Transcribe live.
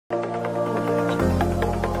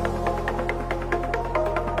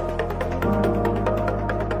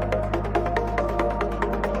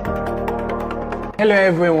Hello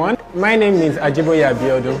everyone, my name is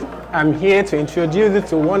𝗗𝗘𝗧𝗔𝗬𝗓. I'm here to introduce you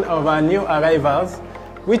to one of our new arrivals,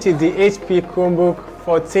 which is the HP Chromebook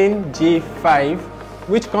 14G5,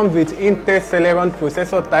 which comes with Intel Celeron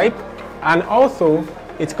processor type, and also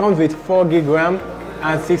it comes with 4 GB RAM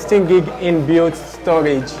and 16 GB inbuilt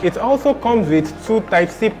storage. It also comes with 2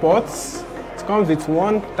 Type-C ports. It comes with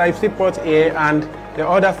one Type-C port here and the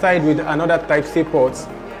other side with another Type-C port.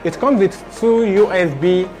 It comes with 2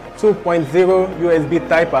 USB 2.0 USB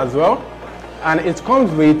type as well, and it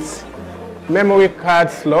comes with memory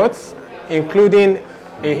card slots including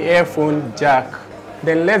a earphone jack.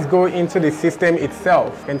 Then let's go into the system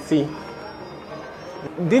itself. You can see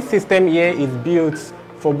this system here is built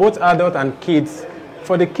for both adults and kids.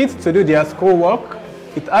 For the kids to do their schoolwork,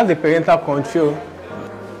 it has a parental control.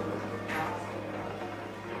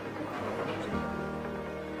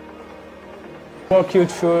 Walk you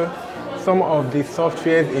through some of the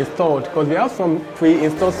software installed, because we have some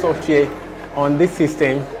pre-installed software on this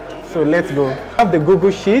system. So let's go. We have the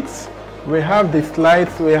Google Sheets, we have the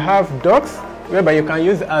slides, we have docs, whereby you can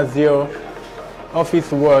use as your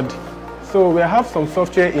office Word. So we have some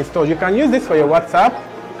software installed. You can use this for your WhatsApp.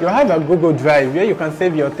 You have a Google Drive where you can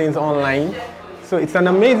save your things online. So it's an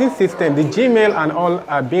amazing system. The Gmail and all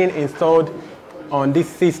are being installed on this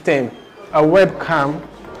system. A webcam,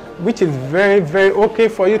 which is very okay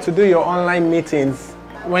for you to do your online meetings.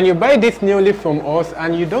 When you buy this newly from us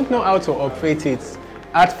and you don't know how to operate it,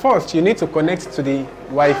 at first you need to connect to the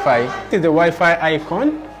Wi-Fi. This is the Wi-Fi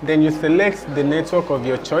icon, then you select the network of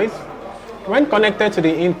your choice. When connected to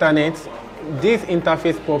the internet, this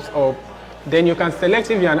interface pops up. Then you can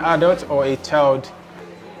select if you're an adult or a child.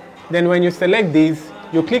 Then when you select this,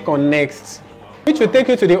 you click on next, which will take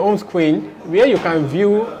you to the home screen where you can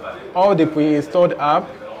view all the pre-installed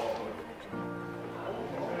apps.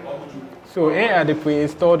 So here are the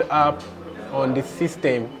pre-installed apps on the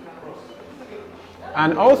system.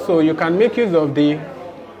 And also you can make use of the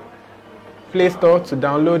Play Store to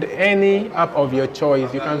download any app of your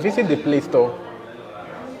choice. You can visit the Play Store.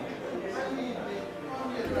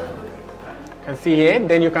 You can see here,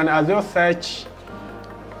 then you can as well search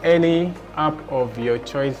any app of your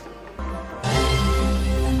choice